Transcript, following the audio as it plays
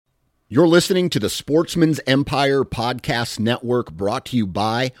You're listening to the Sportsman's Empire Podcast Network, brought to you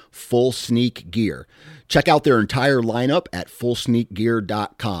by Full Sneak Gear. Check out their entire lineup at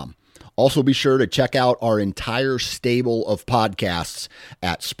fullsneakgear.com. Also be sure to check out our entire stable of podcasts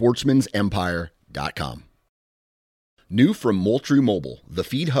at sportsmansempire.com. New from Moultrie Mobile, the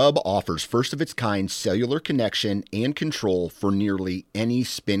Feed Hub offers first-of-its-kind cellular connection and control for nearly any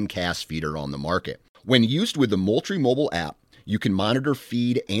spin cast feeder on the market. When used with the Moultrie Mobile app, you can monitor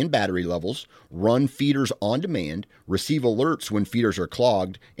feed and battery levels, run feeders on demand, receive alerts when feeders are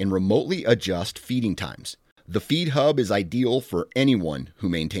clogged, and remotely adjust feeding times. The Feed Hub is ideal for anyone who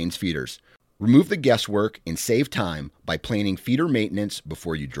maintains feeders. Remove the guesswork and save time by planning feeder maintenance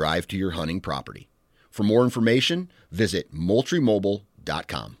before you drive to your hunting property. For more information, visit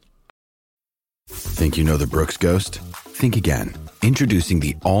MoultrieMobile.com. Think you know the Brooks Ghost? Think again. Introducing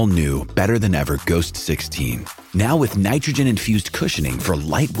the all-new, better-than-ever Ghost 16. Now with nitrogen-infused cushioning for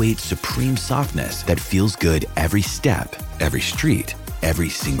lightweight, supreme softness that feels good every step, every street, every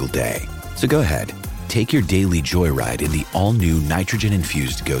single day. So go ahead, take your daily joyride in the all-new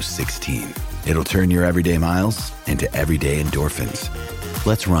nitrogen-infused Ghost 16. It'll turn your everyday miles into everyday endorphins.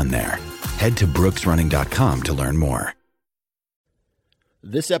 Let's run there. Head to brooksrunning.com to learn more.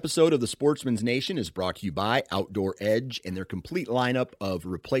 This episode of the Sportsman's Nation is brought to you by Outdoor Edge and their complete lineup of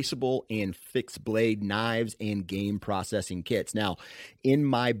replaceable and fixed blade knives and game processing kits. Now, in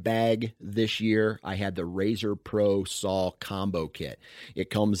my bag this year, I had the Razor Pro Saw Combo Kit.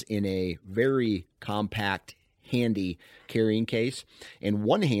 It comes in a very compact, handy carrying case, and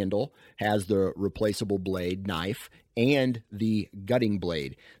one handle has the replaceable blade knife and the gutting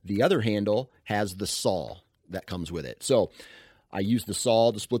blade. The other handle has the saw that comes with it. So I use the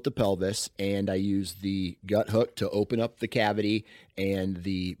saw to split the pelvis, and I use the gut hook to open up the cavity, and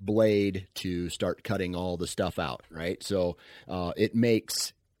the blade to start cutting all the stuff out, right? So it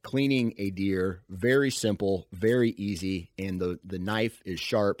makes cleaning a deer very simple, very easy, and the knife is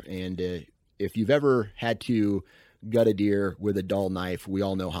sharp. And if you've ever had to gut a deer with a dull knife, we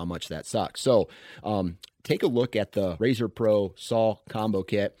all know how much that sucks. So take a look at the Razor Pro Saw Combo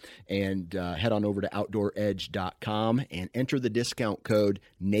Kit and head on over to OutdoorEdge.com and enter the discount code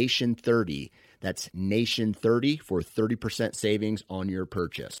NATION30. That's NATION30 for 30% savings on your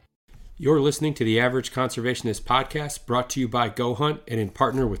purchase. You're listening to the Average Conservationist Podcast, brought to you by Go Hunt and in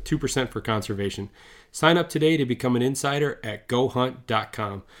partner with 2% for Conservation. Sign up today to become an insider at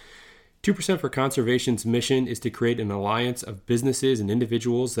GoHunt.com. 2% for Conservation's mission is to create an alliance of businesses and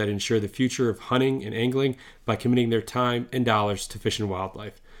individuals that ensure the future of hunting and angling by committing their time and dollars to fish and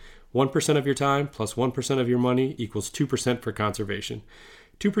wildlife. 1% of your time plus 1% of your money equals 2% for conservation.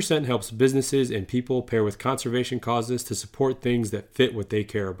 2% helps businesses and people pair with conservation causes to support things that fit what they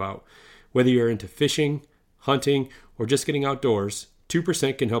care about. Whether you're into fishing, hunting, or just getting outdoors,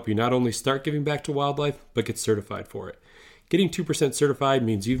 2% can help you not only start giving back to wildlife, but get certified for it. Getting 2% certified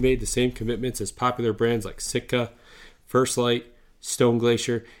means you've made the same commitments as popular brands like Sitka, First Light, Stone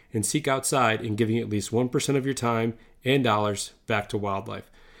Glacier, and Seek Outside in giving at least 1% of your time and dollars back to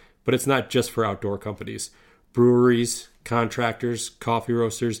wildlife. But it's not just for outdoor companies. Breweries, contractors, coffee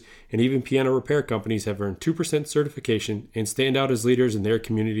roasters, and even piano repair companies have earned 2% certification and stand out as leaders in their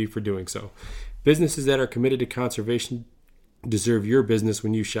community for doing so. Businesses that are committed to conservation deserve your business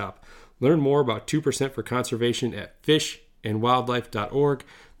when you shop. Learn more about 2% for Conservation at fishandwildlife.org.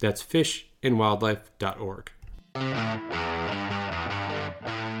 That's fishandwildlife.org.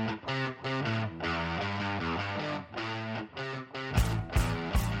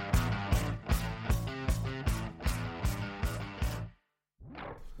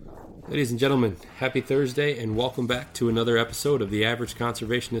 Ladies and gentlemen, happy Thursday and welcome back to another episode of the Average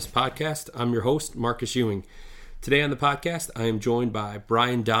Conservationist Podcast. I'm your host, Marcus Ewing. Today on the podcast, I am joined by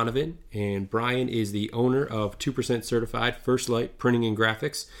Brian Donovan, and Brian is the owner of 2% Certified First Light Printing and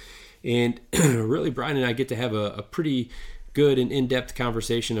Graphics. And really, Brian and I get to have a pretty good and in-depth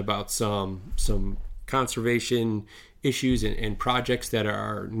conversation about some conservation issues and projects that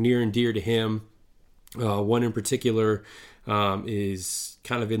are near and dear to him. One in particular is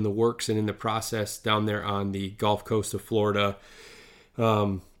kind of in the works and in the process down there on the Gulf Coast of Florida.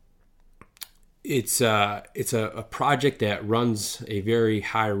 It's a project that runs a very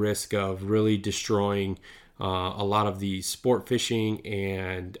high risk of really destroying a lot of the sport fishing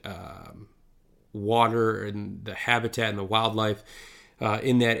and water and the habitat and the wildlife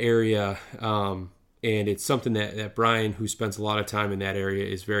in that area. And it's something that Brian, who spends a lot of time in that area,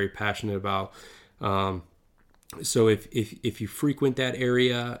 is very passionate about. So if you frequent that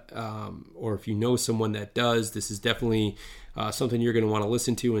area, or if you know someone that does, this is definitely something you're going to want to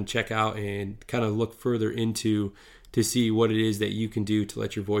listen to and check out and kind of look further into to see what it is that you can do to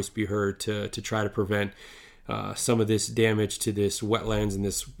let your voice be heard to try to prevent some of this damage to this wetlands and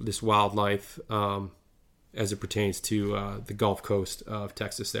this wildlife as it pertains to the Gulf Coast of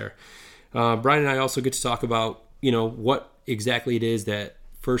Texas there. Brian and I also get to talk about, what exactly it is that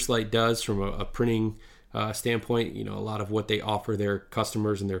First Lite does from a printing standpoint, a lot of what they offer their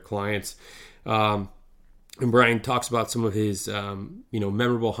customers and their clients. And Brian talks about some of his,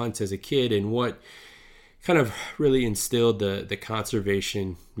 memorable hunts as a kid and what kind of really instilled the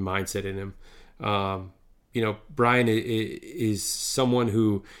conservation mindset in him. Brian is someone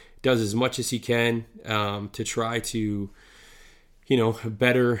who does as much as he can to try to,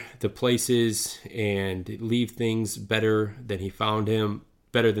 better the places and leave things better than he found them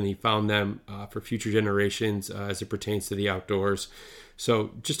for future generations as it pertains to the outdoors.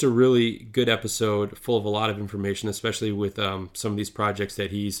 So just a really good episode full of a lot of information, especially with some of these projects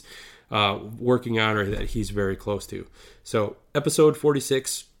that he's working on or that he's very close to. So episode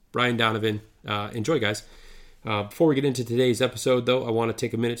 46, Brian Donovan. Enjoy, guys. Before we get into today's episode, though, I want to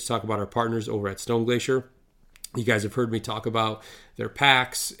take a minute to talk about our partners over at Stone Glacier. You guys have heard me talk about their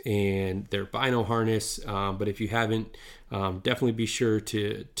packs and their Bino harness, but if you haven't, definitely be sure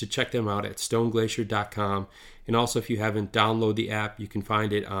to check them out at stoneglacier.com. And also, if you haven't downloaded the app, you can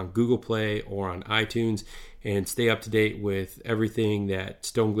find it on Google Play or on iTunes and stay up to date with everything that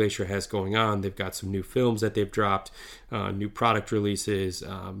Stone Glacier has going on. They've got some new films that they've dropped, new product releases,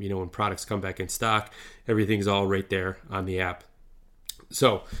 when products come back in stock. Everything's all right there on the app.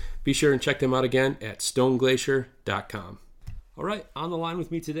 So be sure and check them out again at stoneglacier.com. All right, on the line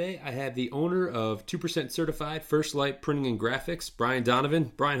with me today, I have the owner of 2% Certified First Lite Printing and Graphics, Brian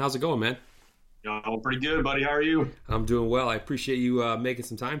Donovan. Brian, how's it going, man? I'm pretty good, buddy. How are you? I'm doing well. I appreciate you making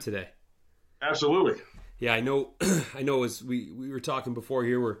some time today. Absolutely. Yeah, I know. As we were talking before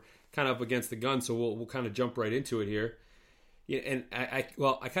here, we're kind of up against the gun, so we'll kind of jump right into it here. Yeah, and I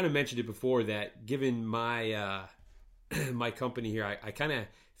kind of mentioned it before that given my my company here, I kind of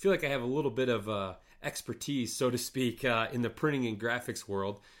feel like I have a little bit of expertise, so to speak, in the printing and graphics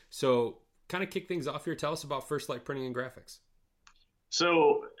world. So, kind of kick things off here. Tell us about First Lite Printing and Graphics.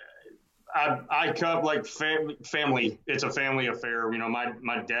 So, I come like family. It's a family affair.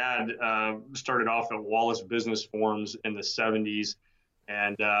 My dad started off at Wallace Business Forms in the 70s,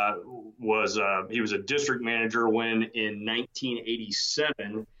 and he was a district manager when in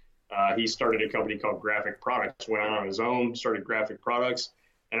 1987 he started a company called Graphic Products. Went out on his own, started Graphic Products,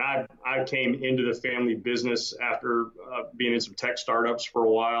 and I came into the family business after being in some tech startups for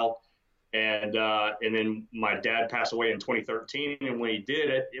a while. And then my dad passed away in 2013. And when he did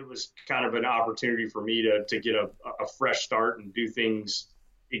it, it was kind of an opportunity for me to get a fresh start and do things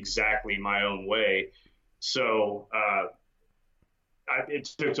exactly my own way. So it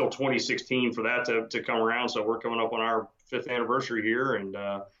took till 2016 for that to come around. So we're coming up on our 5th anniversary here. And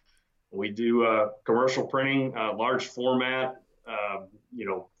we do commercial printing, large format,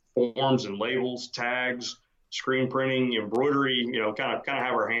 forms and labels, tags, screen printing, embroidery, kind of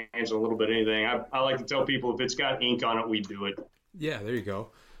have our hands in a little bit of anything. I like to tell people if it's got ink on it, we do it. Yeah, there you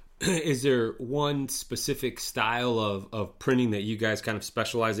go. Is there one specific style of printing that you guys kind of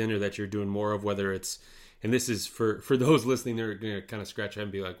specialize in or that you're doing more of, whether it's, and this is for those listening, they're going to kind of scratch their head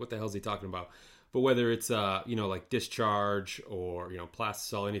and be like, what the hell is he talking about? But whether it's, like discharge or,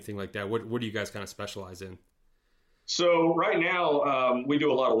 plasticell, anything like that, what do you guys kind of specialize in? So right now, we do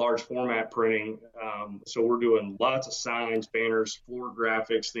a lot of large format printing. So we're doing lots of signs, banners, floor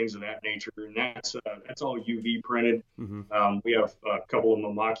graphics, things of that nature. And that's all UV printed. Mm-hmm. We have a couple of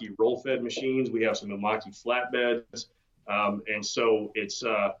Mimaki roll fed machines. We have some Mimaki flatbeds. And so it's,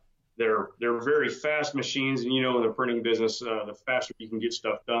 they're very fast machines. And, in the printing business, the faster you can get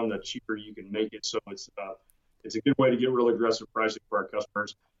stuff done, the cheaper you can make it. So it's a good way to get real aggressive pricing for our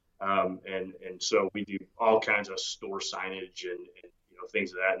customers. And so we do all kinds of store signage and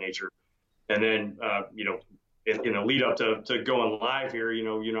things of that nature. And then, in the lead up to going live here,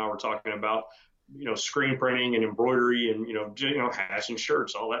 we're talking about, screen printing and embroidery and, hats and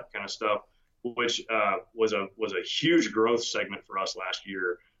shirts, all that kind of stuff, which was a huge growth segment for us last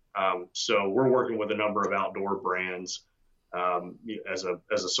year. So we're working with a number of outdoor brands as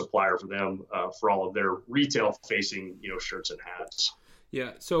a supplier for them for all of their retail facing, shirts and hats.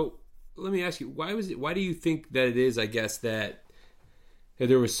 Yeah. So let me ask you, why do you think that it is, I guess, that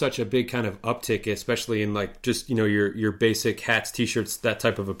there was such a big kind of uptick, especially in like just, your basic hats, t-shirts, that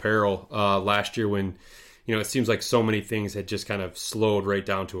type of apparel last year when, it seems like so many things had just kind of slowed right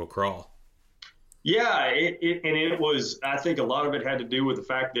down to a crawl? Yeah. It was, I think a lot of it had to do with the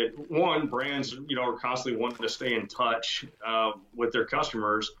fact that one, brands, are constantly wanting to stay in touch with their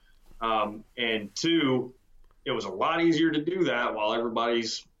customers. And two, it was a lot easier to do that while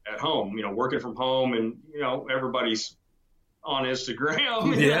everybody's at home, working from home, and everybody's on Instagram,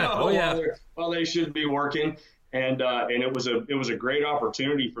 while they should be working. And it was a great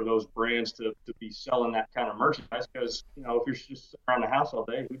opportunity for those brands to be selling that kind of merchandise, because if you're just sitting around the house all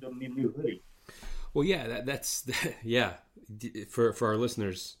day, who doesn't need a new hoodie? Well, yeah, that's yeah. For our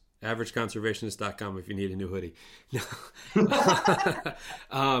listeners, averageconservationist.com if you need a new hoodie.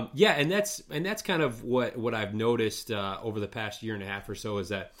 Yeah, and that's kind of what I've noticed over the past year and a half or so, is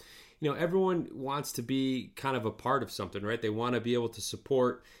that everyone wants to be kind of a part of something, right? They want to be able to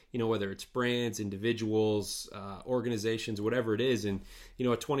support, whether it's brands, individuals, organizations, whatever it is. And,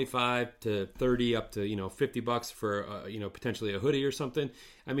 at 25 to 30 up to, $50 for, potentially a hoodie or something.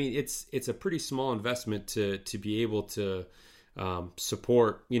 I mean, it's a pretty small investment to be able to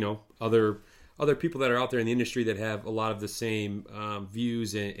support, other people that are out there in the industry that have a lot of the same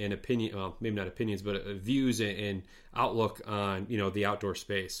views and opinion, well, maybe not opinions, but views and outlook on, the outdoor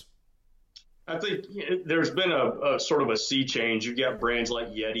space. I think there's been a sort of a sea change. You've got brands like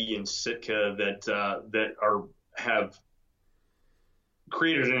Yeti and Sitka that have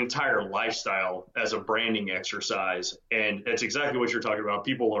created an entire lifestyle as a branding exercise, and that's exactly what you're talking about.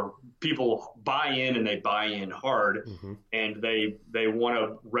 People buy in, and they buy in hard, mm-hmm. and they want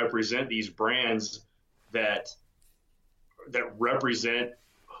to represent these brands that represent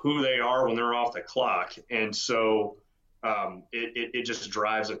who they are when they're off the clock, and so. It just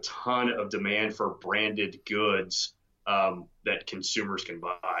drives a ton of demand for branded goods that consumers can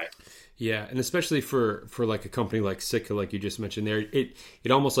buy. Yeah, and especially for like a company like Sitka, like you just mentioned there, it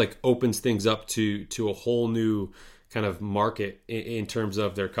almost like opens things up to a whole new kind of market in terms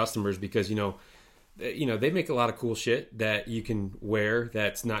of their customers, because they make a lot of cool shit that you can wear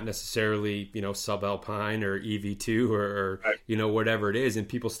that's not necessarily subalpine or EV2 or right. Whatever it is, and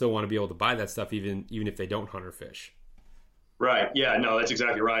people still want to be able to buy that stuff even if they don't hunt or fish. Right. Yeah, no, that's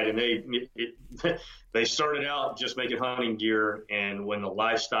exactly right. And they started out just making hunting gear, and when the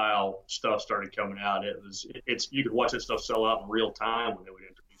lifestyle stuff started coming out, you could watch that stuff sell out in real time when they would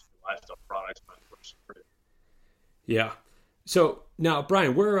introduce the lifestyle products. Yeah. So now,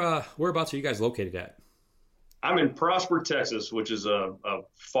 Brian, whereabouts are you guys located at? I'm in Prosper, Texas, which is a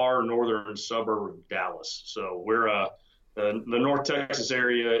far northern suburb of Dallas. So we're the North Texas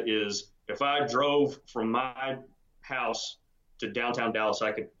area is, if I drove from my house to downtown Dallas,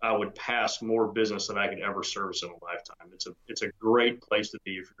 I would pass more business than I could ever service in a lifetime. It's a great place to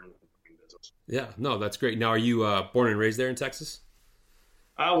be if you're in the hunting business. Yeah, no, that's great. Now, are you born and raised there in Texas?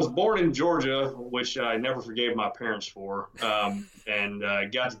 I was born in Georgia, which I never forgave my parents for, and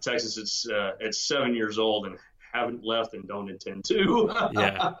got to Texas at 7 years old and haven't left and don't intend to.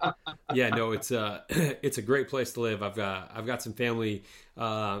 Yeah. No, it's a great place to live. I've got some family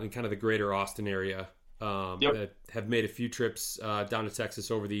in kind of the greater Austin area. That have made a few trips down to Texas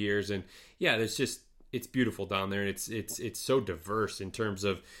over the years, and yeah, it's beautiful down there, and it's so diverse in terms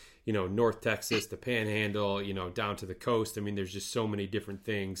of North Texas, the Panhandle, down to the coast. I mean, there's just so many different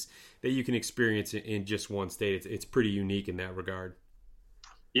things that you can experience in just one state. It's pretty unique in that regard.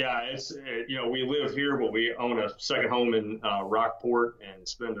 Yeah, it's we live here, but we own a second home in Rockport and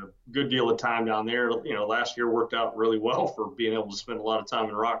spend a good deal of time down there. Last year worked out really well for being able to spend a lot of time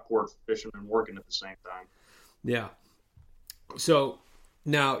in Rockport fishing and working at the same time. Yeah. So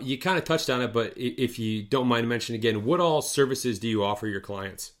now you kind of touched on it, but if you don't mind mentioning again, what all services do you offer your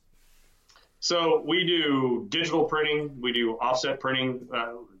clients? So we do digital printing, we do offset printing.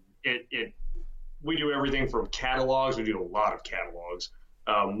 We do everything from catalogs. We do a lot of catalogs.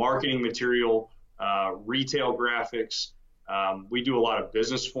 Marketing material, retail graphics. We do a lot of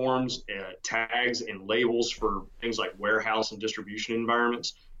business forms, tags and labels for things like warehouse and distribution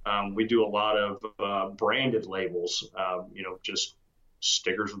environments. We do a lot of branded labels, just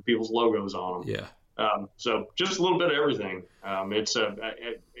stickers with people's logos on them. Yeah. So just a little bit of everything. I'm a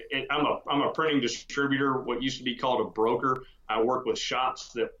printing distributor, what used to be called a broker. I work with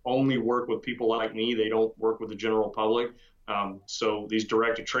shops that only work with people like me. They don't work with the general public. So these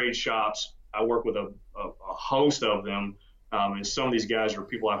direct-to-trade shops, I work with a host of them, and some of these guys are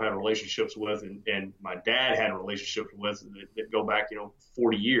people I've had relationships with, and my dad had relationships with that go back,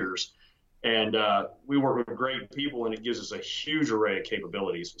 40 years. And we work with great people, and it gives us a huge array of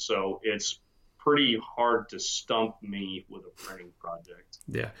capabilities. So it's pretty hard to stump me with a printing project.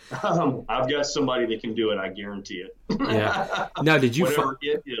 Yeah. I've got somebody that can do it, I guarantee it. Yeah. Now, did you whatever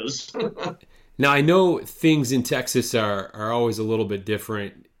it is. Now, I know things in Texas are always a little bit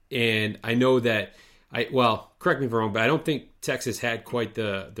different, and I know that correct me if I'm wrong, but I don't think Texas had quite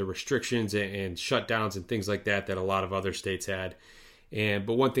the restrictions and shutdowns and things like that a lot of other states had.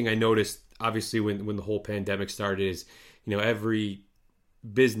 But one thing I noticed obviously when the whole pandemic started is, every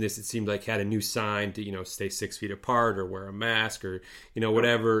business, it seemed like, had a new sign to, stay 6 feet apart or wear a mask or,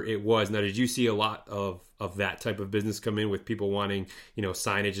 whatever it was. Now, did you see a lot of that type of business come in with people wanting,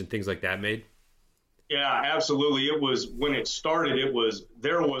 signage and things like that made? Yeah, absolutely. It was, when it started,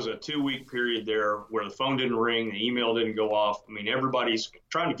 there was a 2-week period there where the phone didn't ring, the email didn't go off. I mean, everybody's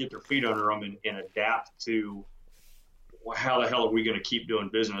trying to get their feet under them and adapt to how the hell are we going to keep doing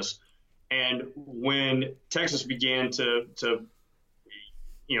business. And when Texas began to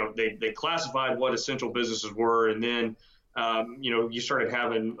they classified what essential businesses were, and then you started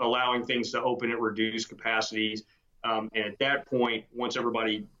allowing things to open at reduced capacities. And at that point, once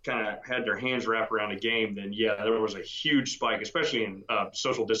everybody kind of had their hands wrapped around the game, then there was a huge spike, especially in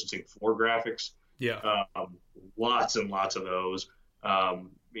social distancing floor graphics. Yeah, lots and lots of those,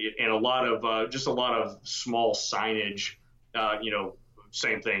 and a lot of small signage.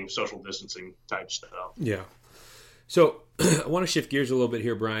 Same thing, social distancing type stuff. Yeah. So I want to shift gears a little bit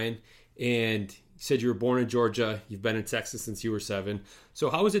here, Brian. And you said you were born in Georgia. You've been in Texas since you were 7. So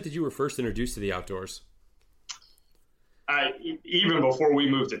how was it that you were first introduced to the outdoors? Even before we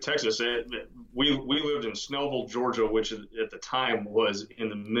moved to Texas, we lived in Snellville, Georgia, which at the time was in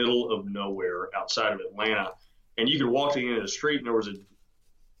the middle of nowhere outside of Atlanta. And you could walk to the end of the street and there was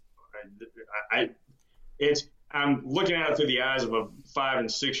I'm looking at it through the eyes of a 5 and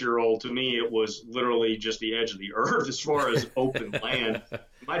 6 year old. To me, it was literally just the edge of the earth as far as open land.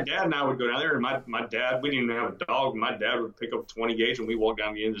 My dad and I would go down there, and my dad, we didn't even have a dog. My dad would pick up a 20 gauge and we'd walk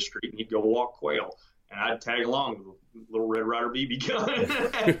down the end of the street and he'd go walk quail. And I'd tag along with a little Red Ryder BB gun.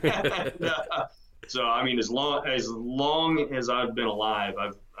 So, I mean, as long as I've been alive,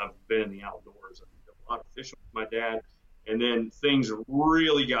 I've been in the outdoors. I've done a lot of fishing with my dad. And then things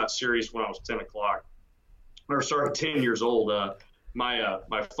really got serious when I was 10 years old. My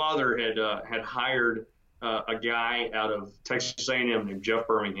father had hired a guy out of Texas A&M named Jeff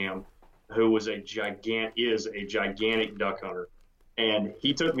Birmingham, who was a gigantic duck hunter. And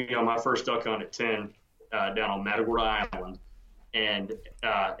he took me on my first duck hunt at 10 down on Matagorda Island. And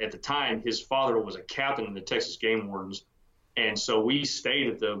at the time, his father was a captain in the Texas Game Wardens. And so we stayed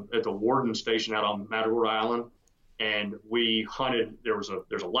at the warden station out on Matagorda Island. And we hunted. There's a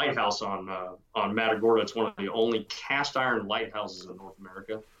lighthouse on Matagorda. It's one of the only cast iron lighthouses in North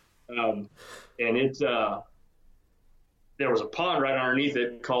America. And there was a pond right underneath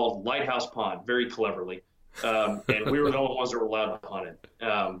it called Lighthouse Pond, very cleverly. And we were the only ones that were allowed to hunt it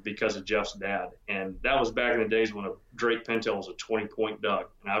because of Jeff's dad. And that was back in the days when a Drake pintail was a 20-point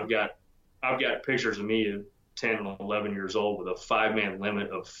duck. And I've got pictures of me at 10 and 11 years old with a 5-man limit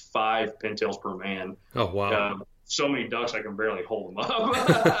of 5 pintails per man. Oh, wow. So many ducks I can barely hold them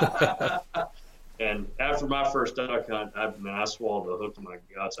up. And after my first duck hunt, I swallowed the hook to my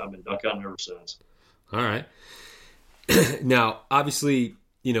guts. I've been duck hunting ever since. All right. Now, obviously,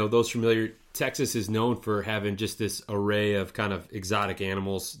 those familiar, Texas is known for having just this array of kind of exotic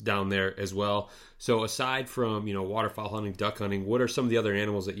animals down there as well. So aside from, waterfowl hunting, duck hunting, what are some of the other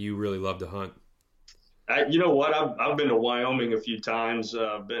animals that you really love to hunt? You know what? I've been to Wyoming a few times,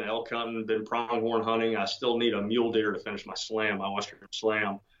 been elk hunting, been pronghorn hunting. I still need a mule deer to finish my Western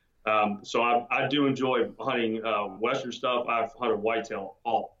slam. So I do enjoy hunting Western stuff. I've hunted whitetail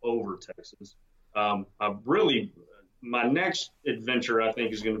all over Texas. My next adventure, I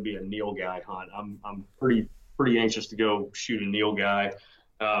think, is going to be a nilgai hunt. I'm pretty anxious to go shoot a nilgai.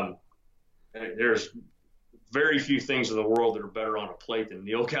 There's very few things in the world that are better on a plate than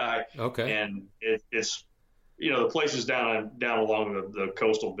nilgai. Okay. And it's the places down along the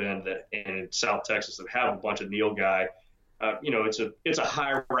coastal bend and in South Texas that have a bunch of nilgai. It's a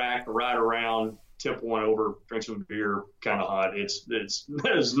high rack, ride around, tip one over, drink some beer kind of hunt.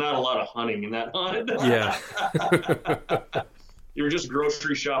 There's not a lot of hunting in that hunt. Yeah. You're just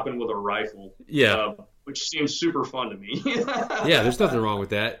grocery shopping with a rifle. Yeah. Which seems super fun to me. Yeah, there's nothing wrong with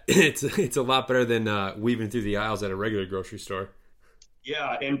that. It's a lot better than weaving through the aisles at a regular grocery store.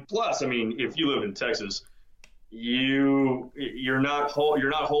 Yeah, and plus, I mean, if you live in Texas, you're not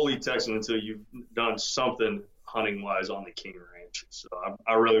wholly Texan until you've done something hunting wise on the King Ranch. So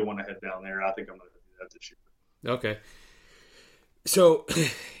I really want to head down there. I think I'm going to do that this year. Okay. So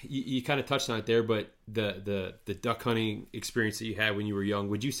you kind of touched on it there, but the duck hunting experience that you had when you were young,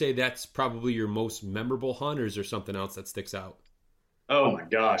 would you say that's probably your most memorable hunt, or is there something else that sticks out? Oh my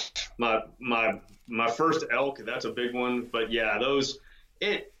gosh, my first elk, that's a big one. But yeah,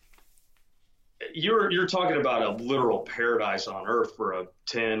 you're talking about a literal paradise on earth for a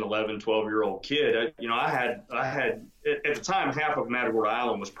 10, 11, 12-year-old kid. I had at the time, half of Matagorda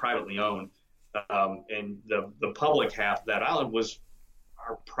Island was privately owned. And the public half of that island was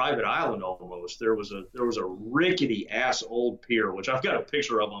our private island almost. There was a rickety ass old pier, which I've got a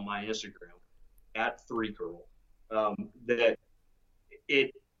picture of on my Instagram at Three Curl. That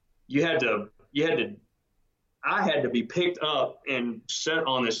I had to be picked up and set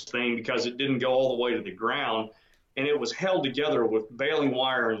on this thing because it didn't go all the way to the ground, and it was held together with baling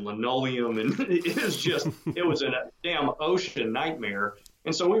wire and linoleum, and it was a damn ocean nightmare.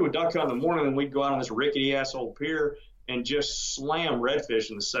 And so we would duck hunt in the morning, and we'd go out on this rickety ass old pier and just slam redfish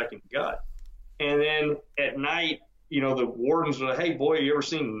in the second gut. And then at night, the wardens were like, "Hey, boy, you ever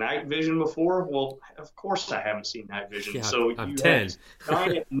seen night vision before?" Well, of course I haven't seen night vision. Yeah, so I'm you 10. had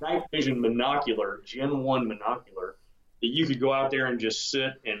giant night vision monocular, Gen 1 monocular, that you could go out there and just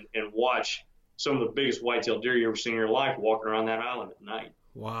sit and watch some of the biggest whitetail deer you ever seen in your life walking around that island at night.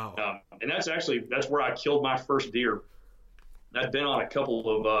 Wow. And that's where I killed my first deer. I'd been on a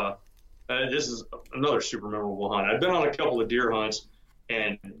couple of this is another super memorable hunt. I'd been on a couple of deer hunts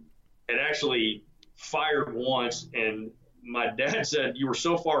and had actually fired once, and my dad said, "You were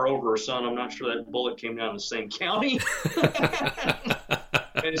so far over, son, I'm not sure that bullet came down in the same county."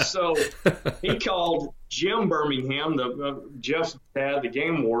 And so he called Jim Birmingham, Jeff's dad, the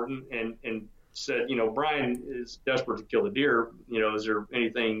game warden, and said, "Brian is desperate to kill a deer. Is there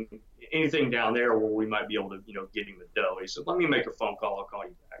anything down there where we might be able to, get him a doe?" He said, "Let me make a phone call. I'll call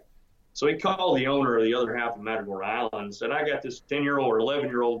you back." So he called the owner of the other half of Matagorda Island and said, "I got this 10-year-old or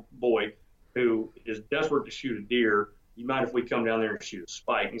 11-year-old boy who is desperate to shoot a deer. You mind if we come down there and shoot a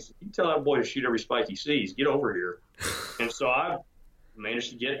spike?" And he said, "You tell that boy to shoot every spike he sees. Get over here." And so I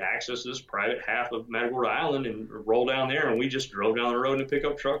managed to get access to this private half of Matagorda Island and roll down there, and we just drove down the road in a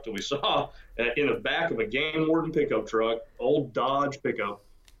pickup truck till we saw in the back of a game warden pickup truck, old Dodge pickup,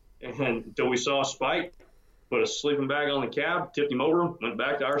 and until we saw a spike. Put a sleeping bag on the cab, tipped him over, went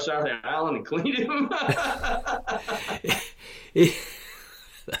back to our side of the island and cleaned him.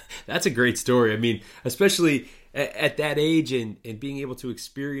 That's a great story. I mean, especially at that age and being able to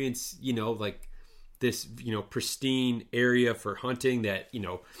experience, like this, pristine area for hunting that,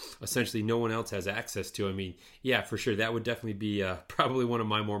 essentially no one else has access to. I mean, yeah, for sure. That would definitely be probably one of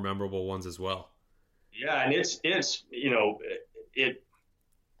my more memorable ones as well. Yeah. And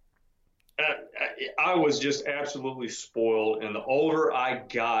I was just absolutely spoiled, and the older I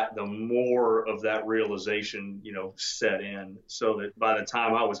got, the more of that realization, set in. So that by the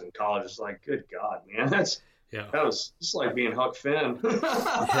time I was in college, it's like, good God, man, that was just like being Huck Finn.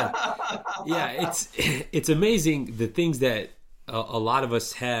 Yeah, it's amazing the things that a lot of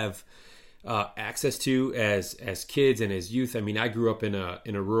us have access to as kids and as youth. I mean, I grew up in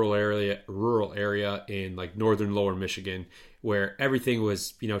a rural area in like northern lower Michigan, where everything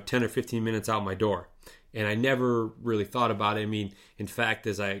was 10 or 15 minutes out my door, and I never really thought about it. I mean, in fact,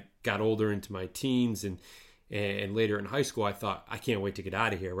 as I got older into my teens and later in high school, I thought, I can't wait to get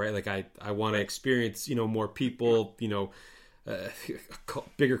out of here, right? Like I want to experience more people,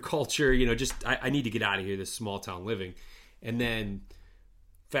 bigger culture, just I need to get out of here, this small town living. And then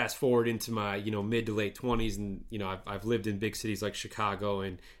fast forward into my, mid to late 20s, and, I've lived in big cities like Chicago,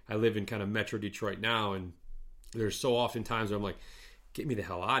 and I live in kind of Metro Detroit now. And there's so often times where I'm like, get me the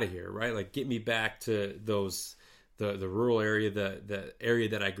hell out of here, right? Like, get me back to the rural area, the area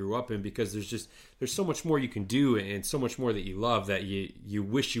that I grew up in, because there's so much more you can do and so much more that you love that you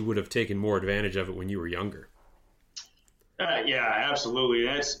wish you would have taken more advantage of it when you were younger. Yeah, absolutely.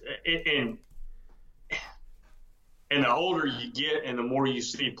 And the older you get and the more you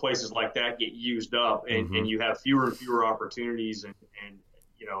see places like that get used up, and you have fewer and fewer opportunities, and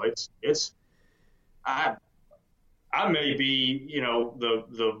I may be,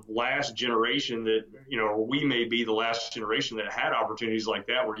 the last generation that, or we may be the last generation that had opportunities like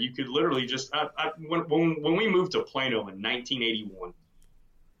that, where you could literally just, when we moved to Plano in 1981,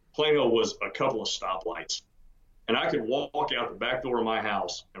 Plano was a couple of stoplights. And I could walk out the back door of my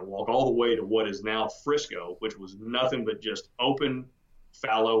house and walk all the way to what is now Frisco, which was nothing but just open,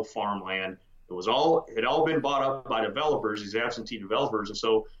 fallow farmland. It had all been bought up by developers, these absentee developers. And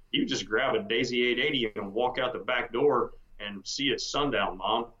so you just grab a Daisy 880 and walk out the back door and see it's sundown,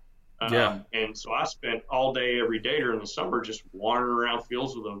 Mom. And so I spent all day, every day during the summer, just wandering around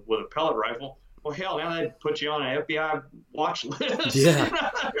fields with a pellet rifle. Well, hell, now they'd put you on an FBI watch list. Yeah.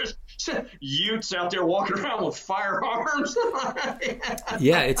 There's Utes out there walking around with firearms.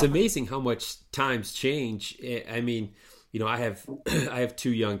 Yeah, it's amazing how much times change. I mean, I have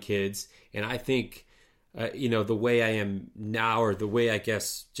two young kids, and I think, the way I am now, or the way, I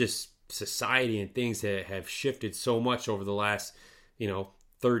guess, just society and things have shifted so much over the last,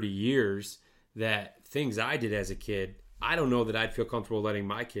 30 years, that things I did as a kid, I don't know that I'd feel comfortable letting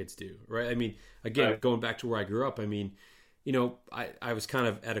my kids do, right? I mean, again, going back to where I grew up, I mean, I was kind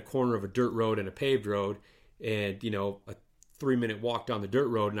of at a corner of a dirt road and a paved road, and, a 3-minute walk down the dirt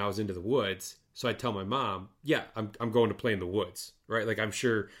road and I was into the woods. So I tell my mom, yeah, I'm going to play in the woods, right? Like I'm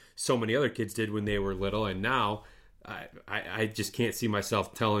sure so many other kids did when they were little. And now I just can't see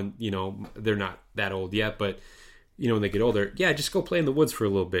myself telling, they're not that old yet, but when they get older, yeah, just go play in the woods for a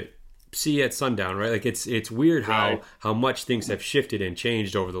little bit. See you at sundown, right? Like it's weird how much things have shifted and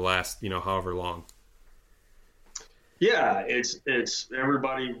changed over the last, however long. Yeah, it's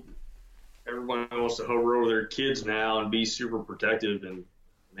everyone wants to hover over their kids now and be super protective. And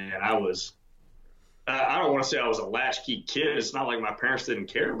man, I don't want to say I was a latchkey kid. It's not like my parents didn't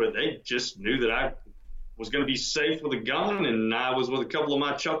care, but they just knew that I was going to be safe with a gun, and I was with a couple of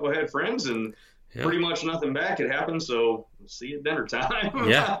my chucklehead friends, and pretty much nothing bad could happen. So see you at dinner time.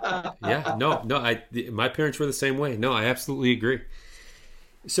 Yeah. No. My parents were the same way. No, I absolutely agree.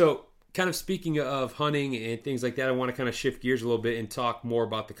 So, kind of speaking of hunting and things like that, I want to kind of shift gears a little bit and talk more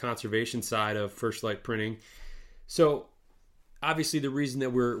about the conservation side of First Light Printing. So, obviously, the reason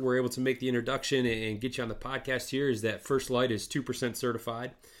that we're able to make the introduction and get you on the podcast here is that First Light is 2%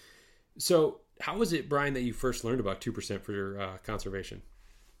 certified. So, how was it, Brian, that you first learned about 2% for your conservation?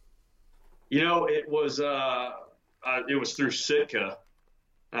 It was through Sitka.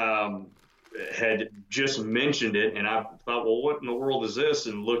 Had just mentioned it, and I thought, well, what in the world is this?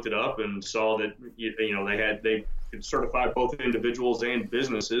 And looked it up and saw that they could certify both individuals and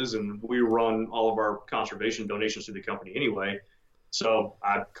businesses, and we run all of our conservation donations through the company anyway. So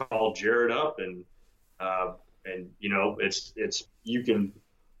I called Jared up, and it's you can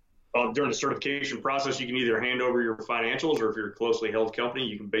during the certification process, you can either hand over your financials, or if you're a closely held company,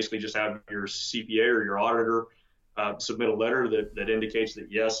 you can basically just have your CPA or your auditor submit a letter that indicates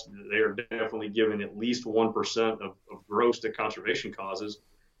that, yes, they are definitely giving at least 1% of gross to conservation causes.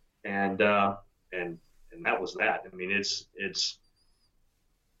 And that was that. I mean, it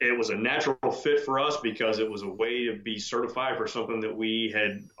was a natural fit for us because it was a way to be certified for something that we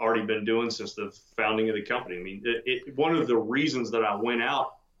had already been doing since the founding of the company. I mean, one of the reasons that I went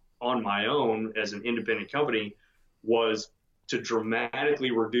out on my own as an independent company was to dramatically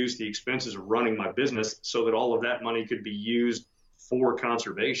reduce the expenses of running my business so that all of that money could be used for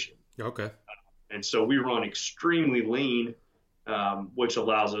conservation. Okay. And so we run extremely lean, which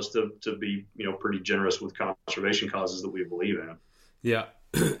allows us to be, pretty generous with conservation causes that we believe in. Yeah.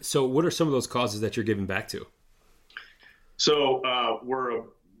 So what are some of those causes that you're giving back to? So we're a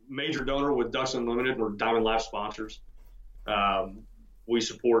major donor with Ducks Unlimited. We're Diamond Life sponsors. We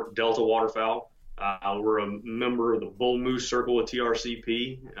support Delta Waterfowl. We're a member of the Bull Moose Circle with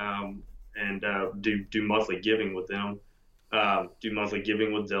TRCP, and do monthly giving with them. Do monthly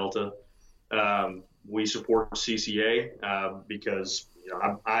giving with Delta. We support CCA because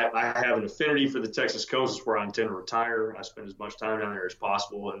I have an affinity for the Texas coast. It's where I intend to retire. I spend as much time down there as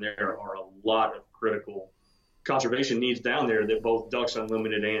possible, and there are a lot of critical conservation needs down there that both Ducks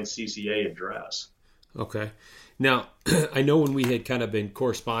Unlimited and CCA address. Okay. Now, I know when we had kind of been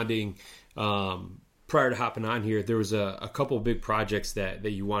corresponding prior to hopping on here, there was a couple of big projects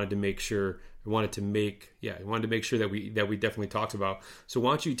that you wanted to make sure that we definitely talked about. So why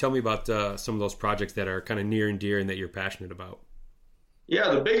don't you tell me about some of those projects that are kind of near and dear and that you're passionate about?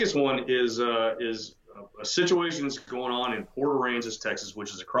 Yeah, the biggest one is a situation that's going on in Port Aransas, Texas,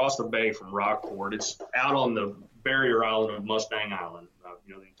 which is across the bay from Rockport. It's out on the barrier island of Mustang Island.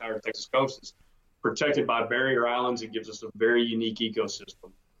 The entire Texas coast is protected by barrier islands. It gives us a very unique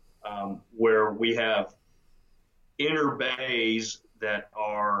ecosystem where we have inner bays that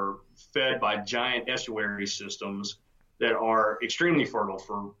are fed by giant estuary systems that are extremely fertile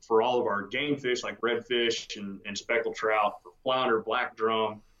for all of our game fish like redfish and speckled trout, for flounder, black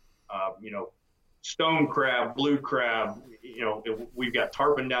drum, stone crab, blue crab. We've got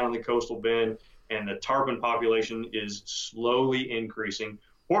tarpon down in the coastal bend, and the tarpon population is slowly increasing.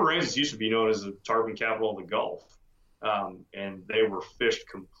 Port Aransas used to be known as the tarpon capital of the Gulf, and they were fished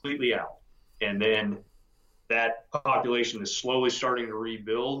completely out. And then that population is slowly starting to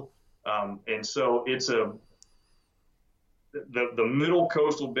rebuild. And so it's the middle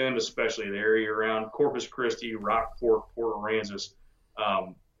coastal bend, especially the area around Corpus Christi, Rockport, Port Aransas,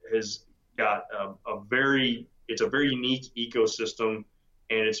 has got a very unique ecosystem,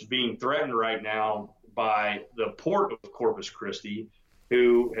 and it's being threatened right now by the port of Corpus Christi,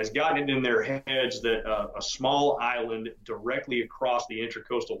 who has gotten it in their heads that a small island directly across the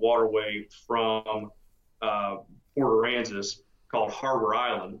Intracoastal Waterway from Port Aransas called Harbor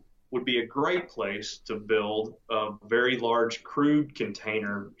Island would be a great place to build a very large crude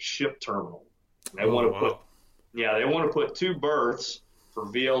container ship terminal. They want to put 2 berths for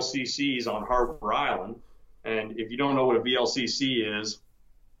VLCCs on Harbor Island, And if you don't know what a VLCC is,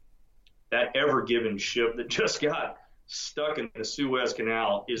 that Ever Given ship that just got stuck in the Suez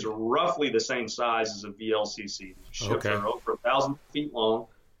Canal is roughly the same size as a VLCC. These ships are over 1,000 feet long,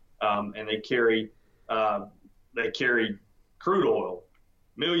 and they carry crude oil,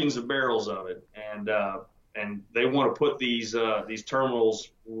 millions of barrels of it, and they want to put these terminals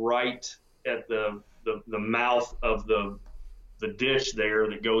right at the mouth of the ditch there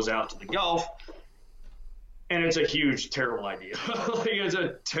that goes out to the Gulf. And it's a huge, terrible idea. It's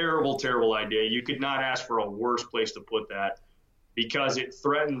a terrible, terrible idea. You could not ask for a worse place to put that, because it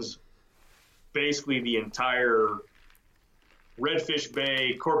threatens basically the entire Redfish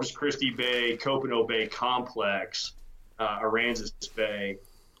Bay, Corpus Christi Bay, Copano Bay complex, Aransas Bay.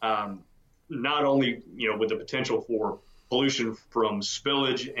 Not only, with the potential for pollution from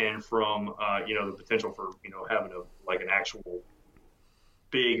spillage and from, the potential for, having an actual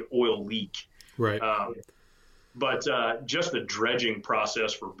big oil leak. Right. But just the dredging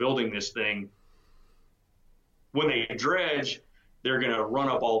process for building this thing, when they dredge, they're going to run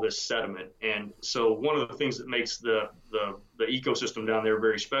up all this sediment. And so one of the things that makes the ecosystem down there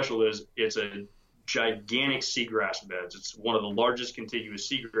very special is it's a gigantic seagrass beds. It's one of the largest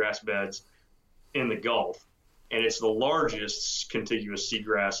contiguous seagrass beds in the Gulf. And it's the largest contiguous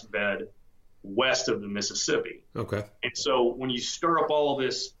seagrass bed west of the Mississippi. Okay. And so when you stir up all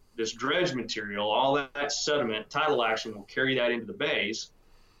this dredge material, all that sediment, tidal action will carry that into the bays,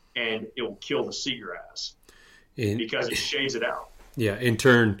 and it will kill the seagrass because it shades it out. Yeah, in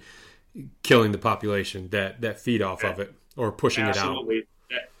turn, killing the population that feed off of it or pushing it out. Absolutely.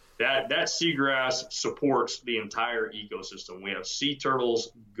 That seagrass supports the entire ecosystem. We have sea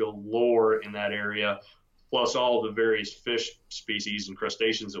turtles galore in that area, plus all the various fish species and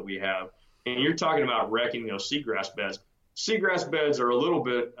crustaceans that we have. And you're talking about wrecking those seagrass beds. Seagrass beds are a little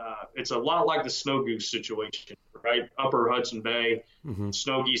bit, it's a lot like the snow goose situation, right? Upper Hudson Bay,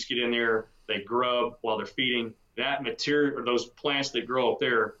 snow geese get in there, they grub while they're feeding. That material, or those plants that grow up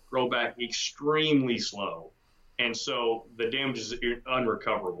there, grow back extremely slow. And so the damage is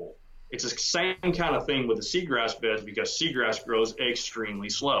unrecoverable. It's the same kind of thing with the seagrass beds, because seagrass grows extremely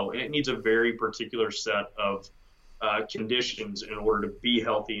slow, and it needs a very particular set of conditions in order to be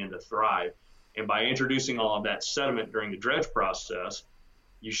healthy and to thrive. And by introducing all of that sediment during the dredge process,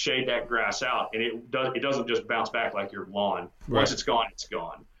 you shade that grass out, and it doesn't just bounce back like your lawn. Once it's gone, it's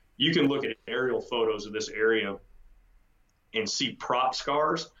gone. You can look at aerial photos of this area and see prop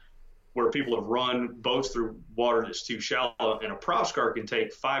scars where people have run boats through water that's too shallow, and a prop scar can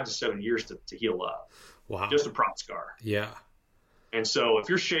take 5 to 7 years to heal up. Wow. Just a prop scar. Yeah. And so if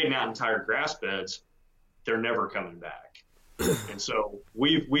you're shading out entire grass beds, they're never coming back. And so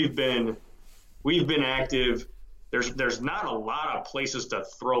we've been active. There's not a lot of places to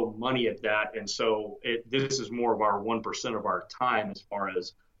throw money at that, and so this is more of our 1% of our time as far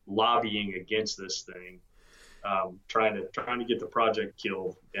as lobbying against this thing, trying to get the project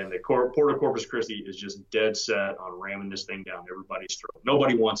killed. And the Port of Corpus Christi is just dead set on ramming this thing down everybody's throat.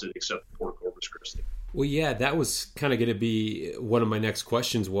 Nobody wants it except Port of Corpus Christi. Well, yeah, that was kind of going to be one of my next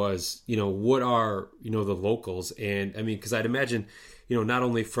questions was, what are, the locals? And I mean, because I'd imagine, not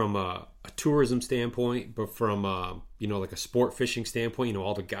only from a tourism standpoint, but from, like a sport fishing standpoint,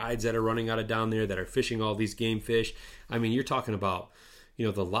 all the guides that are running out of down there that are fishing all these game fish. I mean, you're talking about,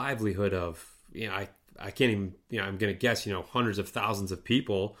 the livelihood of, I can't even, I'm going to guess, hundreds of thousands of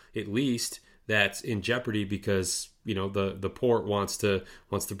people at least that's in jeopardy because, the port wants to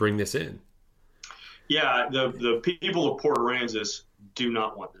bring this in. Yeah, the people of Port Aransas do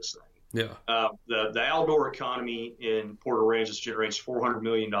not want this thing. Yeah. The outdoor economy in Port Aransas generates $400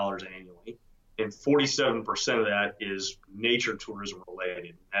 million annually, and 47% of that is nature tourism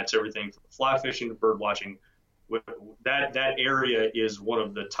related. That's everything from fly fishing to bird watching. That area is one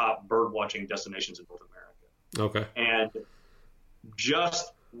of the top bird watching destinations in North America. Okay. And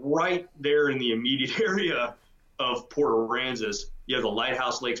just right there in the immediate area of Port Aransas, you have the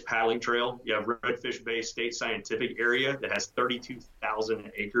Lighthouse Lakes Paddling Trail. You have Redfish Bay State Scientific Area that has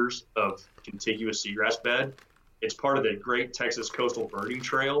 32,000 acres of contiguous seagrass bed. It's part of the Great Texas Coastal Birding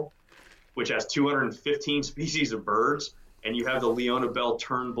Trail, which has 215 species of birds. And you have the Leona Bell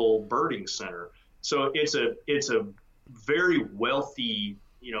Turnbull Birding Center. So it's a very wealthy,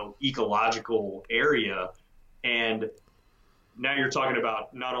 ecological area. And now you're talking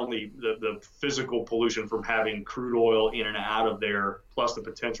about not only the physical pollution from having crude oil in and out of there, plus the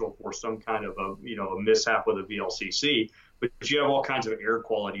potential for some kind of a mishap with a VLCC, but you have all kinds of air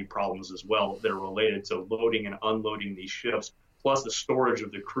quality problems as well that are related to loading and unloading these ships, plus the storage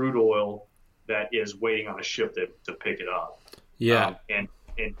of the crude oil that is waiting on a ship to pick it up. Yeah. And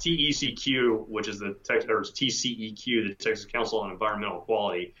And TECQ, which is or TCEQ, the Texas Council on Environmental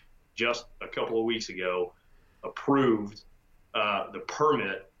Quality, just a couple of weeks ago approved the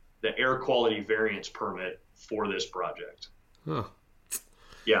permit, the air quality variance permit for this project. Huh.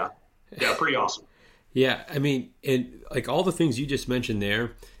 Yeah, pretty awesome. Yeah, I mean, and like all the things you just mentioned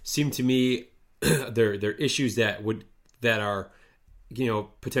there seem to me they're issues that are, you know,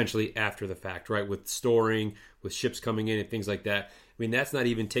 potentially after the fact, right? With storing, with ships coming in and things like that. I mean, that's not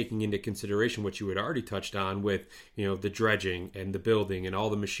even taking into consideration what you had already touched on with, you know, the dredging and the building and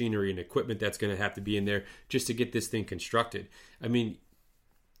all the machinery and equipment that's going to have to be in there just to get this thing constructed. I mean,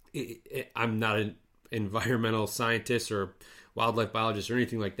 I'm not an environmental scientist or wildlife biologist or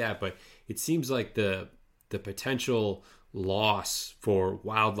anything like that, but it seems like the potential loss for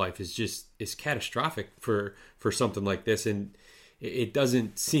wildlife is catastrophic for something like this, and it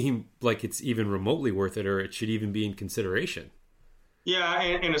doesn't seem like it's even remotely worth it, or it should even be in consideration. Yeah,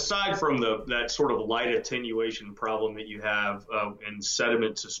 and aside from that sort of light attenuation problem that you have in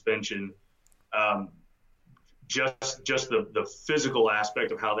sediment suspension, just the physical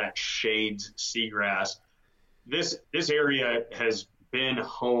aspect of how that shades seagrass, this area has been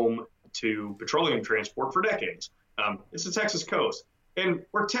home to petroleum transport for decades. It's the Texas coast. And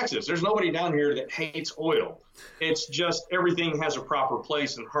we're Texas. There's nobody down here that hates oil. It's just everything has a proper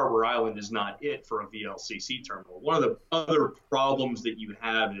place, and Harbor Island is not it for a VLCC terminal. One of the other problems that you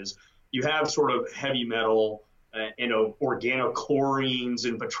have is you have sort of heavy metal, organochlorines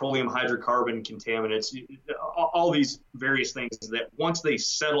and petroleum hydrocarbon contaminants, all these various things that once they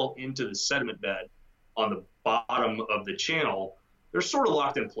settle into the sediment bed on the bottom of the channel, they're sort of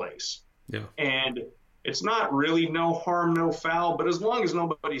locked in place. Yeah. And it's not really no harm, no foul, but as long as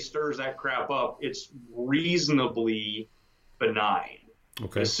nobody stirs that crap up, it's reasonably benign.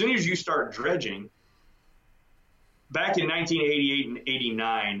 Okay. As soon as you start dredging, back in 1988 and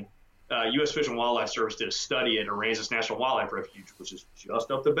 89, U.S. Fish and Wildlife Service did a study at Aransas National Wildlife Refuge, which is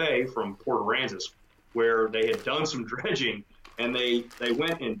just up the bay from Port Aransas, where they had done some dredging, and they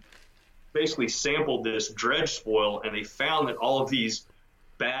went and basically sampled this dredge spoil, and they found that all of these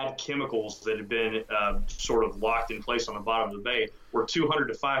bad chemicals that had been sort of locked in place on the bottom of the bay were 200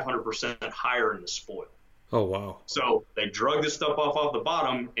 to 500% higher in the spoil. Oh, wow. So they drug this stuff off the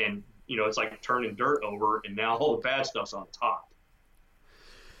bottom, and, you know, it's like turning dirt over, and now all the bad stuff's on top.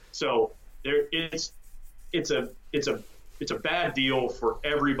 So it's a bad deal for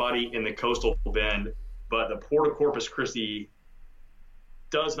everybody in the coastal bend, but the Port of Corpus Christi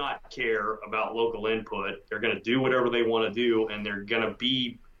does not care about local input. They're going to do whatever they want to do, and they're going to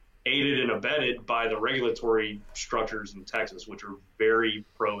be aided and abetted by the regulatory structures in Texas, which are very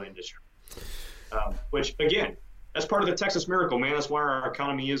pro-industry. Which, again, that's part of the Texas miracle, man. That's why our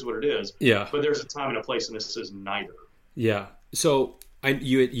economy is what it is. Yeah. But there's a time and a place, and this is neither. Yeah. So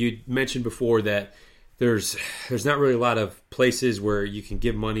you mentioned before that there's not really a lot of places where you can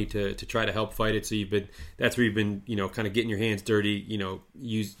give money to try to help fight it. So that's where you've been, you know, kind of getting your hands dirty, you know,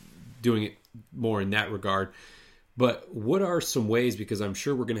 doing it more in that regard. But what are some ways, because I'm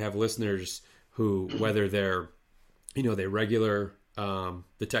sure we're going to have listeners who, whether they're, you know, they regular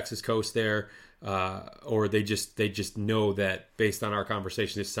the Texas coast there, or they just know that based on our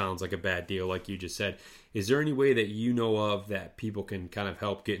conversation, this sounds like a bad deal, like you just said. Is there any way that you know of that people can kind of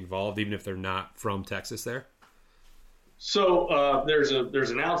help get involved, even if they're not from Texas there? So there's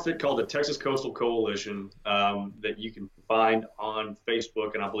an outfit called the Texas Coastal Coalition that you can find on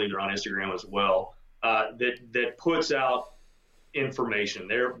Facebook, and I believe they're on Instagram as well, that puts out information.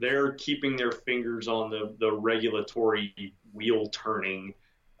 They're keeping their fingers on the regulatory wheel turning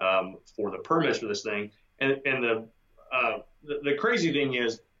for the permits for this thing. And the crazy thing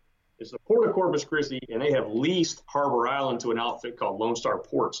is, it's the Port of Corpus Christi, and they have leased Harbor Island to an outfit called Lone Star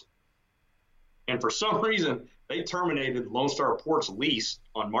Ports. And for some reason, they terminated Lone Star Ports' lease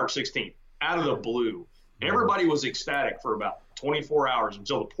on March 16th, out of the blue. And everybody was ecstatic for about 24 hours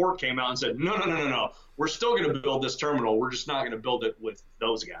until the port came out and said, no. We're still going to build this terminal. We're just not going to build it with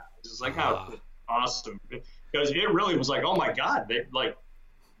those guys. It's like, how awesome. Because it really was like, oh, my God,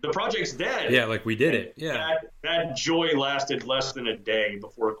 the project's dead. Yeah, like we did it. Yeah. That joy lasted less than a day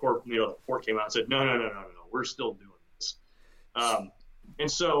before the port came out and said, no, we're still doing this. And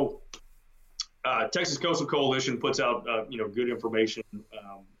so Texas Coastal Coalition puts out, good information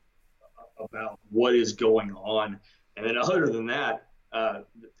about what is going on. And then other than that,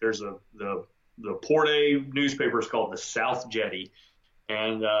 there's the Port A newspaper is called the South Jetty.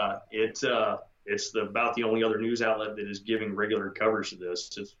 And it's about the only other news outlet that is giving regular coverage to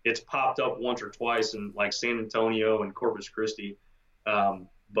this. It's popped up once or twice in like San Antonio and Corpus Christi,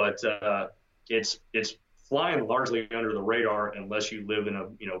 but it's flying largely under the radar unless you live in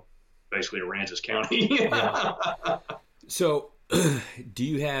basically Aransas County. Yeah. So do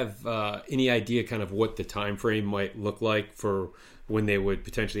you have any idea kind of what the time frame might look like for when they would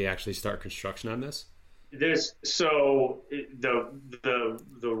potentially actually start construction on this? The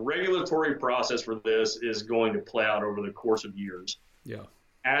regulatory process for this is going to play out over the course of years. Yeah.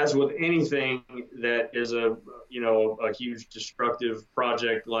 As with anything that is a huge destructive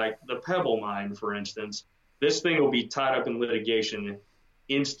project like the Pebble Mine, for instance, this thing will be tied up in litigation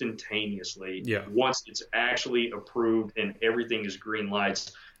instantaneously. Yeah. Once it's actually approved and everything is green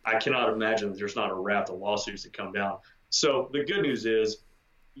lights. I cannot imagine that there's not a raft of lawsuits that come down. So the good news is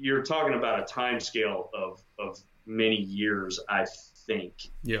you're talking about a time scale of many years, I think.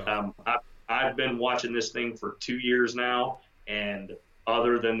 Yeah. I've been watching this thing for 2 years now, and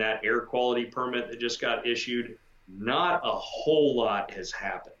other than that air quality permit that just got issued, not a whole lot has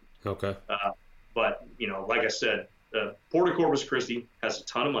happened. Okay. But, like I said, Port of Corpus Christi has a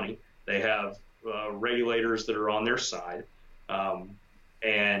ton of money. They have regulators that are on their side.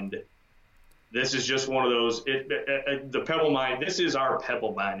 And this is just one of those, the Pebble Mine, this is our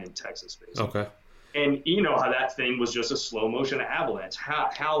Pebble Mine in Texas, basically. Okay. And you know how that thing was just a slow motion avalanche,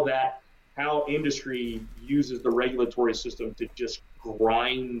 how industry uses the regulatory system to just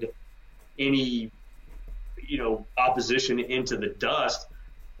grind any, opposition into the dust,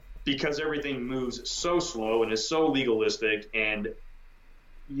 because everything moves so slow and is so legalistic, and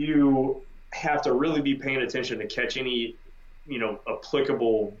you have to really be paying attention to catch any,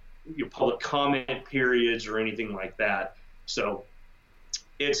 applicable public comment periods or anything like that. So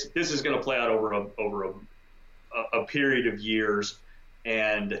this is going to play out over a period of years,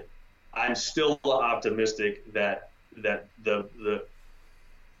 and I'm still optimistic that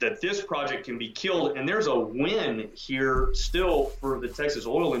this project can be killed. And there's a win here still for the Texas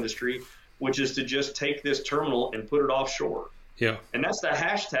oil industry, which is to just take this terminal and put it offshore. Yeah. And that's the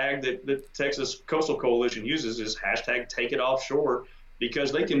hashtag that the Texas Coastal Coalition uses, is hashtag take it offshore,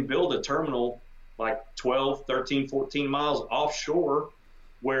 because they can build a terminal like 12, 13, 14 miles offshore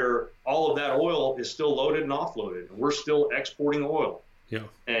where all of that oil is still loaded and offloaded, and we're still exporting oil. Yeah.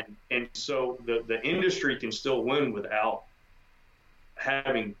 And so the industry can still win without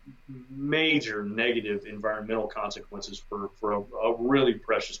having major negative environmental consequences for a really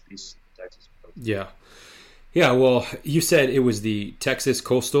precious piece of Texas. Yeah. Yeah, well, you said it was the Texas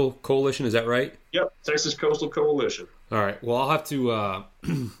Coastal Coalition, is that right? Yep, Texas Coastal Coalition. All right. Well, I'll have to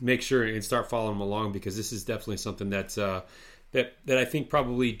make sure and start following them along, because this is definitely something that's that I think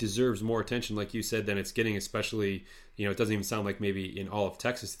probably deserves more attention, like you said, than it's getting. Especially, it doesn't even sound like maybe in all of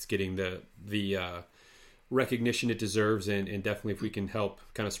Texas it's getting the recognition it deserves, and definitely if we can help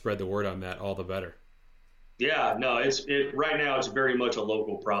kind of spread the word on that, all the better. Yeah, no, right now it's very much a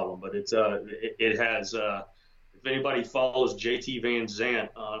local problem, but it has. If anybody follows JT Van Zant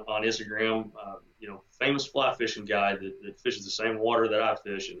on Instagram, famous fly fishing guy that fishes the same water that I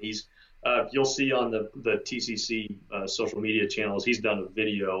fish, and he's you'll see on the TCC social media channels, he's done a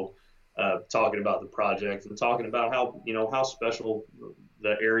video talking about the project and talking about how special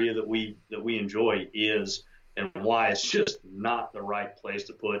the area that we enjoy is, and why it's just not the right place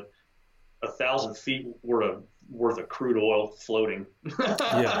to put 1,000 feet worth of crude oil floating.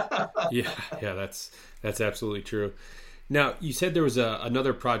 Yeah, that's absolutely true. Now, you said there was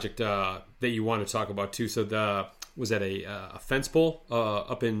another project that you want to talk about too. So was that a fence pole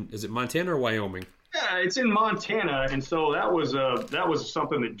up in, is it Montana or Wyoming? Yeah, it's in Montana, and so that was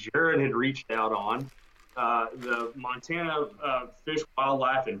something that Jared had reached out on. The Montana Fish,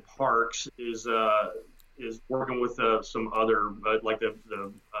 Wildlife, and Parks is working with some other, like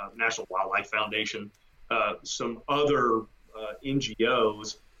the National Wildlife Foundation, some other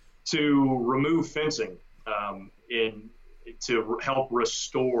NGOs, to remove fencing to help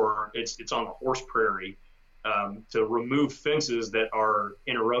restore. It's on the Horse Prairie, to remove fences that are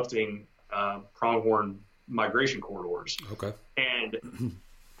interrupting pronghorn migration corridors. Okay. And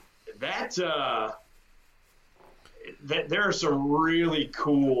that there are some really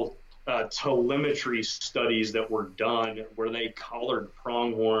cool telemetry studies that were done where they collared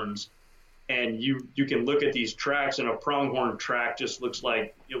pronghorns, and you can look at these tracks, and a pronghorn track just looks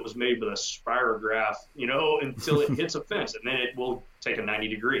like it was made with a spirograph, until it hits a fence, and then it will take a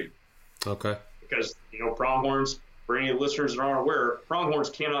 90-degree. Okay. Because, pronghorns, for any listeners that aren't aware, pronghorns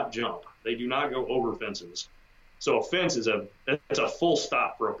cannot jump. They do not go over fences. So a fence it's a full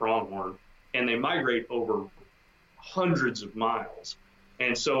stop for a pronghorn, and they migrate over hundreds of miles.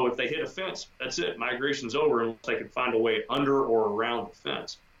 And so if they hit a fence, that's it. Migration's over unless they can find a way under or around the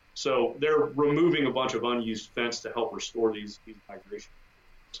fence. So they're removing a bunch of unused fence to help restore these migrations.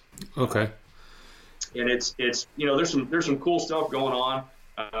 Okay. And it's there's some cool stuff going on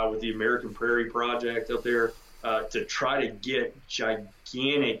with the American Prairie Project up there to try to get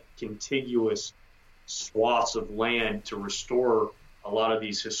gigantic contiguous swaths of land to restore a lot of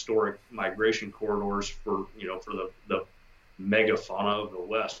these historic migration corridors for the megafauna of the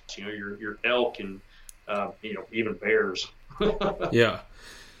West. Your elk and even bears. Yeah.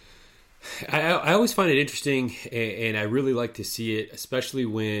 I always find it interesting, and I really like to see it, especially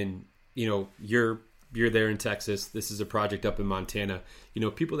when you're there in Texas. This is a project up in Montana.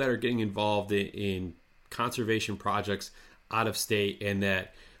 People that are getting involved in conservation projects out of state and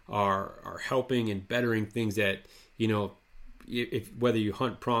that are helping and bettering things that if whether you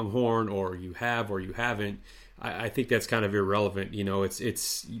hunt pronghorn or you have or you haven't, I think that's kind of irrelevant.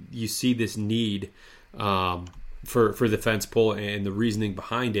 It's you see this need for the fence pull and the reasoning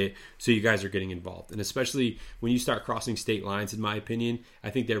behind it, so you guys are getting involved. And especially when you start crossing state lines, in my opinion, I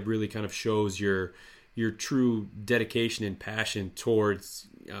think that really kind of shows your true dedication and passion towards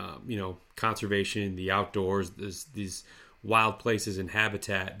conservation, the outdoors, these wild places and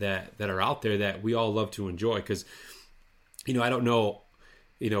habitat that are out there that we all love to enjoy. Because I don't know,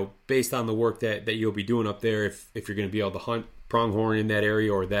 based on the work that you'll be doing up there, if you're going to be able to hunt pronghorn in that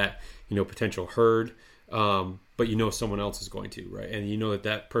area or that potential herd, but someone else is going to, right? And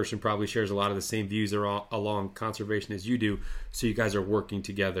that person probably shares a lot of the same views along conservation as you do, so you guys are working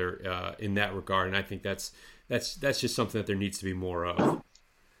together in that regard. And I think that's just something that there needs to be more of.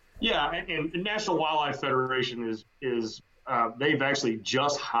 Yeah, and National Wildlife Federation is they've actually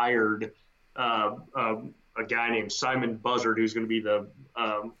just hired a guy named Simon Buzzard, who's going to be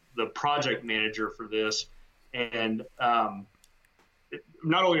the project manager for this. And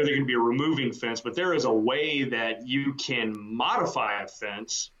not only are they going to be removing fence, but there is a way that you can modify a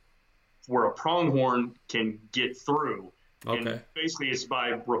fence where a pronghorn can get through. Okay. And basically, it's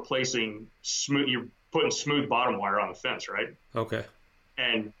by replacing you're putting smooth bottom wire on the fence, right? Okay.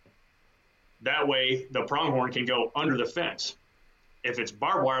 And that way, the pronghorn can go under the fence. If it's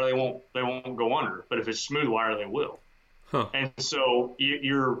barbed wire, they won't go under. But if it's smooth wire, they will. Huh. And so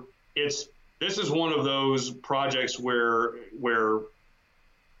this is one of those projects where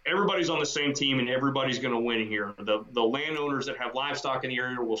everybody's on the same team and everybody's going to win here. The landowners that have livestock in the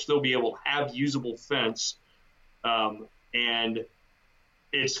area will still be able to have usable fence, and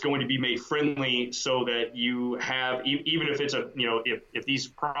it's going to be made friendly so that you have, even if it's if these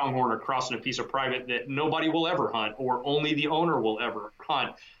pronghorn are crossing a piece of private that nobody will ever hunt or only the owner will ever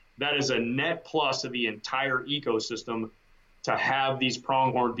hunt, that is a net plus to the entire ecosystem to have these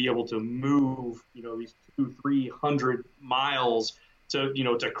pronghorn be able to move, these 200-300 miles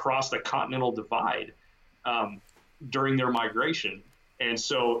to cross the continental divide during their migration. And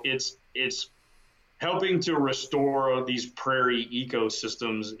so it's helping to restore these prairie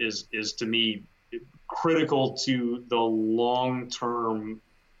ecosystems is to me critical to the long-term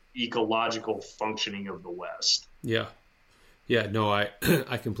ecological functioning of the West. Yeah. Yeah, no, I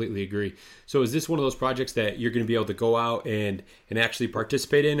completely agree. So is this one of those projects that you're going to be able to go out and actually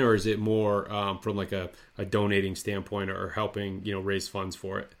participate in, or is it more from like a donating standpoint or helping, raise funds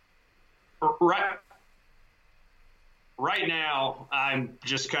for it? Right now, I'm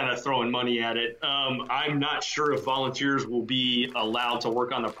just kind of throwing money at it. I'm not sure if volunteers will be allowed to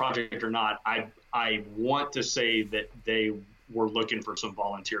work on the project or not. I want to say that they were looking for some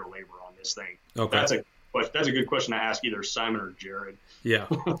volunteer labor on this thing. Okay. That's a good question to ask either Simon or Jared. Yeah.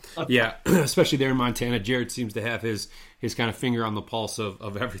 Yeah. Especially there in Montana. Jared seems to have his kind of finger on the pulse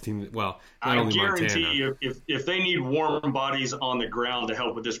of everything. Well, not only Montana. I guarantee if they need warm bodies on the ground to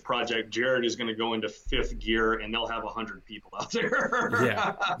help with this project, Jared is going to go into fifth gear and they'll have 100 people out there.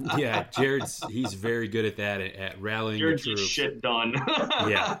 Yeah. Yeah. He's very good at that, at rallying Jared the troops. Gets shit done.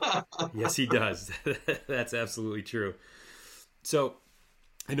 Yeah. Yes, he does. That's absolutely true. So,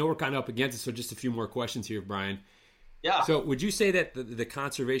 I know we're kind of up against it, so just a few more questions here, Brian. Yeah. So would you say that the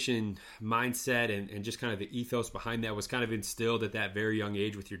conservation mindset and just kind of the ethos behind that was kind of instilled at that very young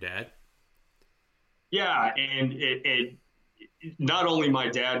age with your dad? Yeah, and it not only my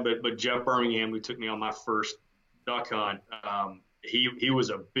dad, but Jeff Birmingham, who took me on my first duck hunt, he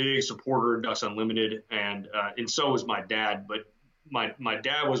was a big supporter of Ducks Unlimited, and so was my dad. But my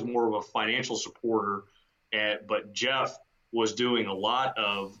dad was more of a financial supporter, but Jeff was doing a lot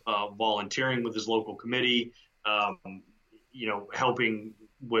of volunteering with his local committee, helping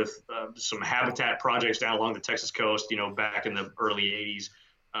with some habitat projects down along the Texas coast, back in the early 80s.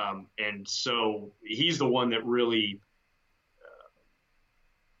 And so he's the one that really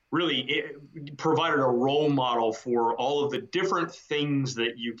provided a role model for all of the different things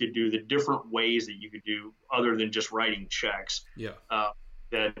that you could do, the different ways that you could do other than just writing checks. Yeah.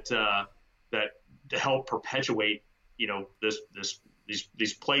 That help perpetuate,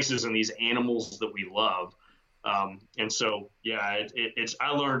 these places and these animals that we love. And so, yeah, I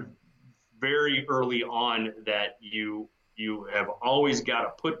learned very early on that you have always got to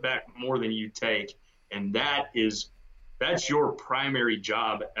put back more than you take. And that's your primary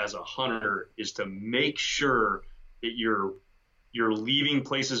job as a hunter, is to make sure that you're leaving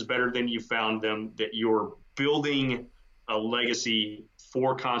places better than you found them, that you're building a legacy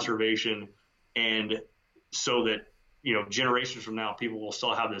for conservation, and so that, generations from now, people will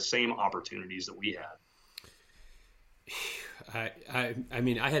still have the same opportunities that we had. I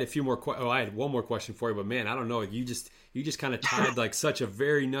mean, I had a few more. I had one more question for you, but man, I don't know. You just kind of tied like such a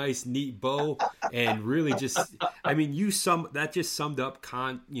very nice, neat bow, and really just, I mean, that just summed up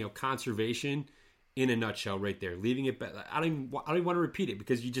conservation in a nutshell right there. Leaving it, I don't even want to repeat it,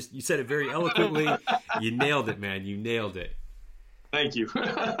 because you said it very eloquently. You nailed it, man. You nailed it. Thank you.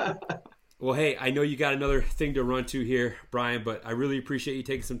 Well, hey, I know you got another thing to run to here, Brian, but I really appreciate you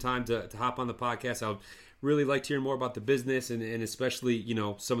taking some time to hop on the podcast. I would really like to hear more about the business, and especially,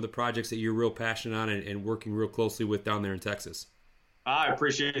 some of the projects that you're real passionate on and working real closely with down there in Texas. I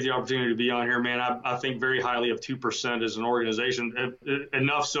appreciate the opportunity to be on here, man. I think very highly of 2% as an organization,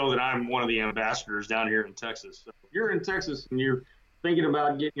 enough so that I'm one of the ambassadors down here in Texas. So if you're in Texas and you're thinking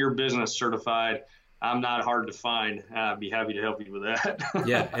about getting your business certified, I'm not hard to find. I'd be happy to help you with that.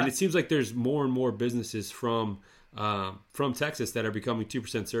 Yeah, and it seems like there's more and more businesses from Texas that are becoming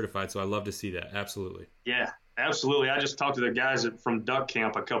 2% certified, so I love to see that. Absolutely. Yeah, absolutely. I just talked to the guys from Duck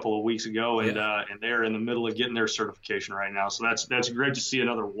Camp a couple of weeks ago, and they're in the middle of getting their certification right now. So that's great to see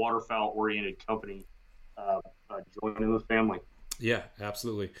another waterfowl-oriented company joining the family. Yeah,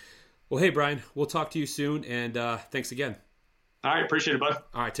 absolutely. Well, hey, Brian, we'll talk to you soon, and thanks again. All right, appreciate it, bud.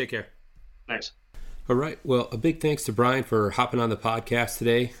 All right, take care. Thanks. All right. Well, a big thanks to Brian for hopping on the podcast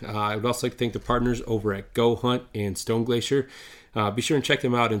today. I would also like to thank the partners over at Go Hunt and Stone Glacier. Be sure and check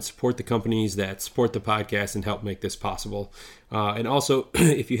them out and support the companies that support the podcast and help make this possible. And also,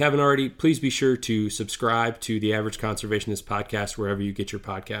 if you haven't already, please be sure to subscribe to the Average Conservationist podcast wherever you get your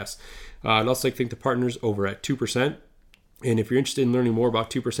podcasts. I'd also like to thank the partners over at 2%. And if you're interested in learning more about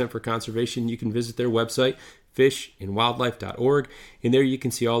 2% for conservation, you can visit their website, fishandwildlife.org, and there you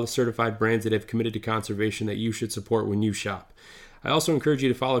can see all the certified brands that have committed to conservation that you should support when you shop. I also encourage you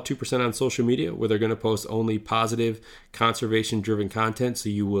to follow 2% on social media, where they're going to post only positive, conservation-driven content, so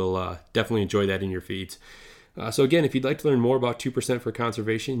you will definitely enjoy that in your feeds. So again, if you'd like to learn more about 2% for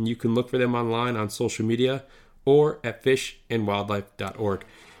conservation, you can look for them online on social media or at fishandwildlife.org.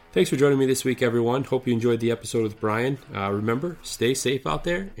 Thanks for joining me this week, everyone. Hope you enjoyed the episode with Brian. Remember, stay safe out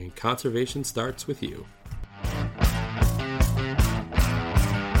there, and conservation starts with you.